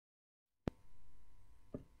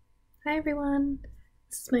Hi everyone!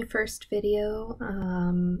 This is my first video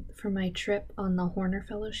for my trip on the Horner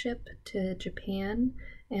Fellowship to Japan,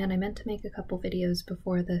 and I meant to make a couple videos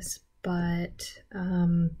before this, but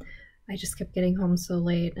I just kept getting home so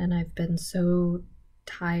late and I've been so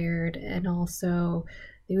tired, and also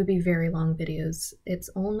they would be very long videos. It's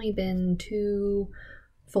only been 2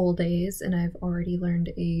 full days and I've already learned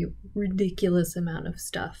a ridiculous amount of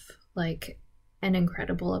stuff, like an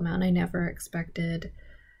incredible amount. I never expected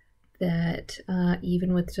that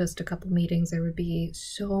even with just a couple meetings there would be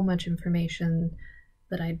so much information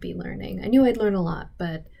that I'd be learning. I knew I'd learn a lot,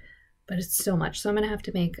 but it's so much. So I'm gonna have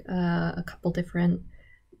to make a couple different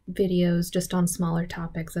videos just on smaller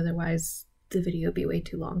topics, otherwise the video would be way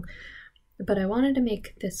too long. But I wanted to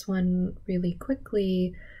make this one really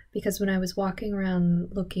quickly because when I was walking around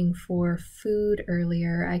looking for food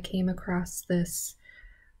earlier, I came across this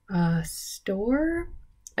store.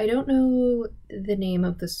 I don't know the name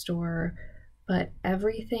of the store, but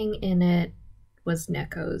everything in it was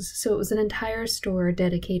Neckos. So it was an entire store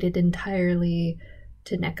dedicated entirely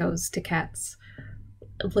to Neckos, to cats.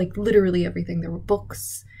 Like literally everything. There were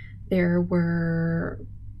books, there were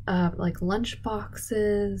like lunch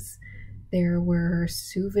boxes, there were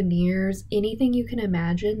souvenirs, anything you can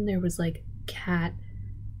imagine. There was like cat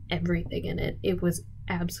everything in it. It was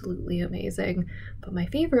absolutely amazing. But my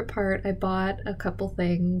favorite part, I bought a couple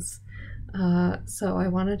things, so I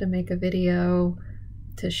wanted to make a video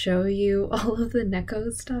to show you all of the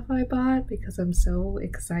Neko stuff I bought because I'm so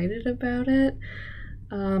excited about it.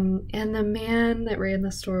 And the man that ran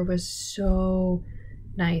the store was so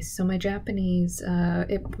nice. So my Japanese,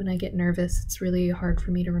 when I get nervous, it's really hard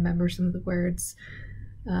for me to remember some of the words.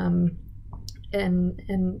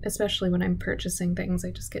 And especially when I'm purchasing things,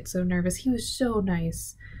 I just get so nervous. He was so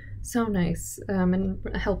nice, and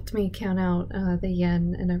helped me count out the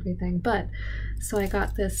yen and everything. But so I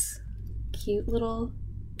got this cute little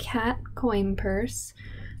cat coin purse.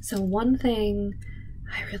 So one thing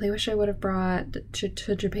I really wish I would have brought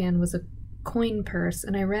to Japan was a coin purse,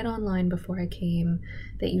 and I read online before I came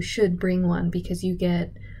that you should bring one because you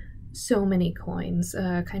get so many coins,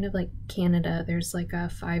 kind of like Canada. There's like a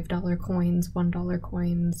 $5 coins, $1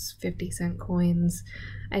 coins, 50-cent coins.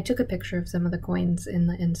 I took a picture of some of the coins in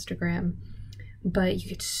the Instagram, but you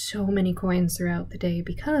get so many coins throughout the day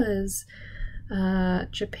because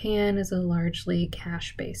Japan is a largely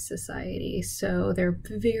cash-based society, so there are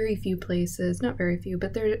very few places, not very few,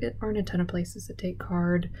 but there aren't a ton of places that take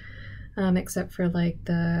card. Except for like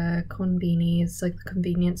the konbinis, like the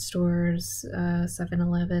convenience stores,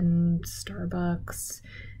 7-Eleven, Starbucks,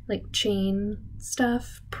 like chain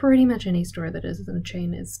stuff. Pretty much any store that isn't a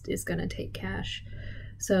chain is gonna take cash.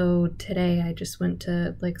 So today I just went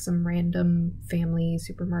to like some random family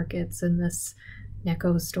supermarkets in this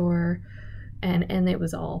Neko store, and it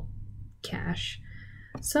was all cash.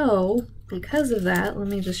 So because of that, let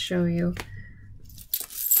me just show you.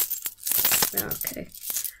 Okay.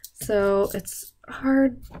 So it's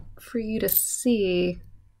hard for you to see.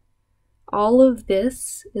 All of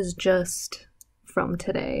this is just from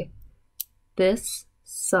today. This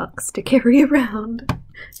sucks to carry around.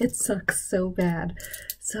 It sucks so bad.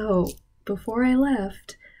 So before I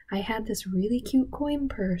left, I had this really cute coin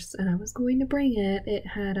purse and I was going to bring it. It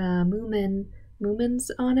had Moomins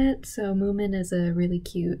on it. So Moomin is a really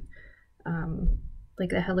cute,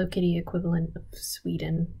 like the Hello Kitty equivalent of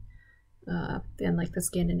Sweden. In like the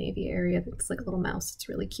Scandinavia area. It's like a little mouse. It's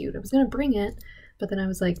really cute. I was gonna bring it, but then I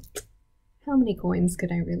was like, how many coins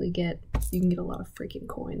could I really get? You can get a lot of freaking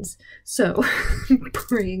coins. So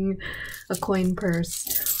bring a coin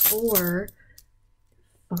purse or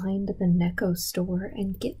find the Neko store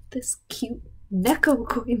and get this cute Neko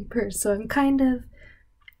coin purse. So I'm kind of,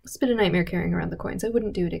 it's been a nightmare carrying around the coins. I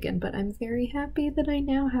wouldn't do it again, but I'm very happy that I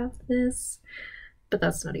now have this. But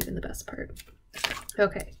that's not even the best part.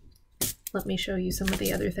 Okay. Let me show you some of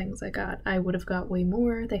the other things I got. I would have got way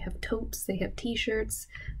more. They have totes, they have t-shirts.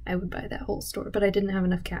 I would buy that whole store, but I didn't have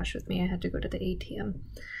enough cash with me. I had to go to the ATM.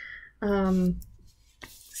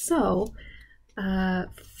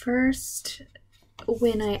 First,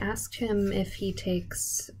 when I asked him if he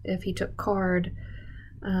took card,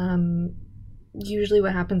 usually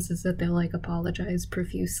what happens is that they'll like apologize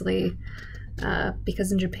profusely.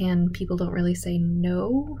 Because in Japan, people don't really say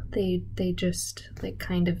no. They just like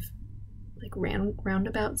kind of like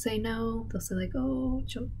roundabout say no. They'll say like, oh,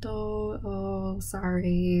 chotto, oh,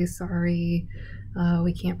 sorry,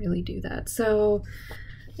 we can't really do that. So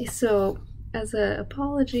as an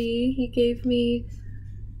apology, he gave me,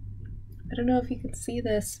 I don't know if you can see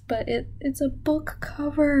this, but it's a book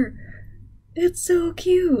cover. It's so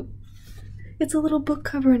cute. It's a little book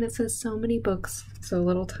cover and it says so many books, so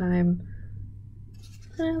little time.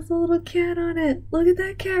 And it has a little cat on it. Look at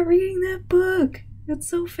that cat reading that book. It's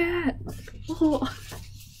so fat. Oh.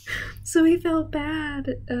 So he felt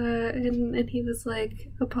bad, and he was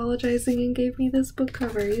like apologizing and gave me this book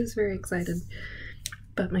cover. He was very excited.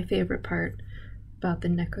 But my favorite part about the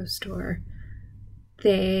Neko store,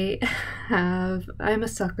 they have, I'm a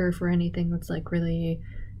sucker for anything that's like really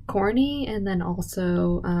corny and then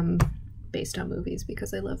also based on movies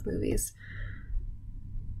because I love movies.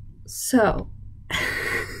 So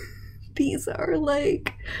these are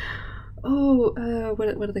like, what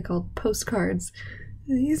are they called? Postcards.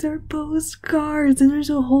 These are postcards, and there's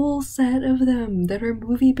a whole set of them that are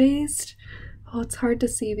movie based. Oh, it's hard to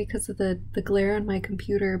see because of the glare on my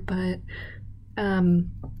computer, but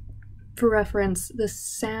for reference, the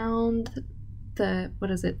sound, what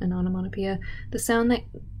is it, an onomatopoeia? The sound that,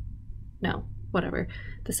 no, whatever.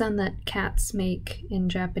 The sound that cats make in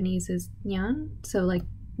Japanese is nyan. So like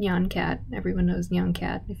nyan cat, everyone knows nyan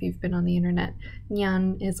cat if you've been on the internet.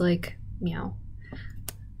 Nyan is like meow.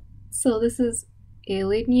 So this is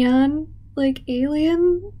Alien Nyan, like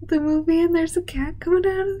Alien, the movie, and there's a cat coming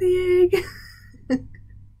out of the egg.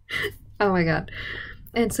 Oh my god.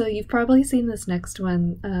 And so you've probably seen this next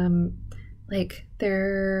one. Like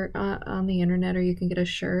they're on the internet, or you can get a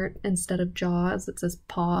shirt, instead of Jaws it says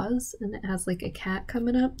paws, and it has like a cat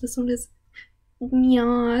coming up. This one is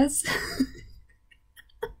Nyaws.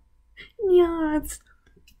 Nyaws.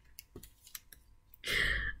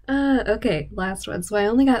 Okay, last one. So I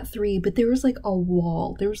only got 3, but there was like a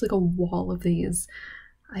wall. There was like a wall of these.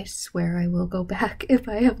 I swear I will go back if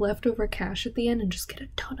I have leftover cash at the end and just get a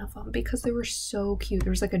ton of them because they were so cute. There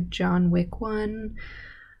was like a John Wick one,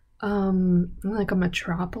 like a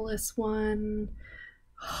Metropolis one.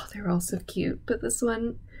 Oh, they were all so cute. But this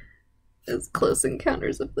one is Close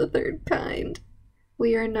Encounters of the Third Kind.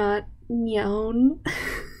 We are not nyown.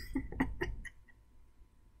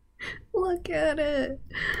 Look at it.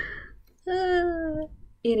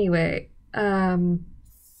 Anyway,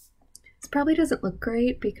 this probably doesn't look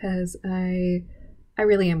great because I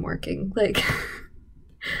really am working. Like,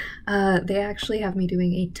 they actually have me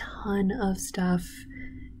doing a ton of stuff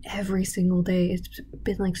every single day. It's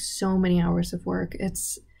been like so many hours of work.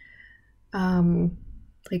 It's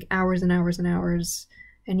like hours and hours and hours,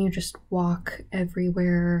 and you just walk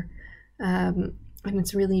everywhere. And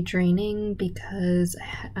it's really draining because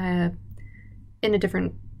in a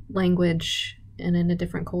different language and in a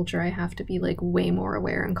different culture, I have to be like way more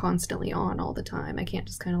aware and constantly on all the time. I can't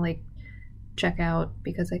just kind of like check out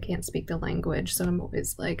because I can't speak the language, so I'm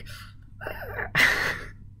always like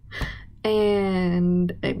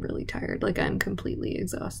and I'm really tired. Like, I'm completely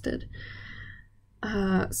exhausted.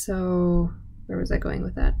 So where was I going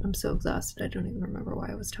with that? I'm so exhausted I don't even remember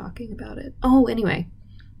why I was talking about it. Oh, anyway,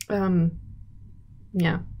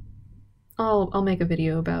 yeah, I'll make a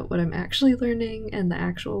video about what I'm actually learning and the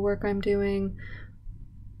actual work I'm doing.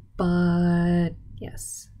 But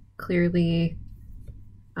yes, clearly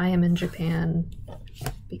I am in Japan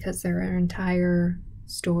because there are entire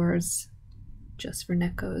stores just for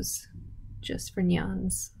Nekos, just for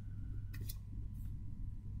Nyans.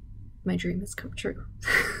 My dream has come true.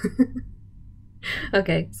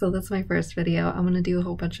 Okay, so that's my first video. I'm gonna do a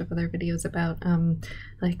whole bunch of other videos about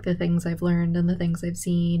like the things I've learned and the things I've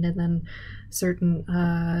seen, and then certain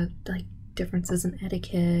like differences in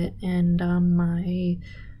etiquette, and my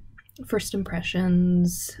first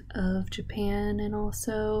impressions of Japan, and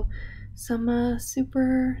also some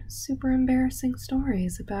super embarrassing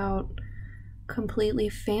stories about completely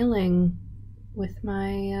failing with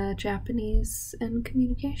my Japanese and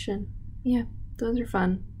communication. Yeah, those are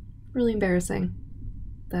fun. Really embarrassing.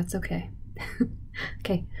 That's okay.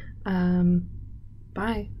 Okay,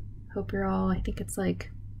 bye. Hope you're all, I think it's like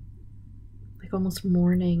almost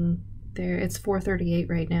morning there. It's 4:38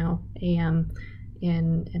 right now, a.m.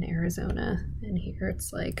 in Arizona, and here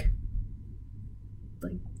it's like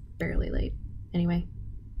barely late. Anyway,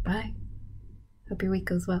 bye. Hope your week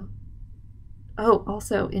goes well. Oh,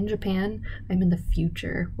 also, in Japan, I'm in the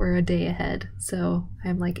future. We're a day ahead, so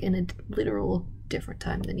I'm like in a literal different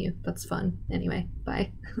time than you. That's fun. Anyway,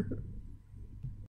 bye.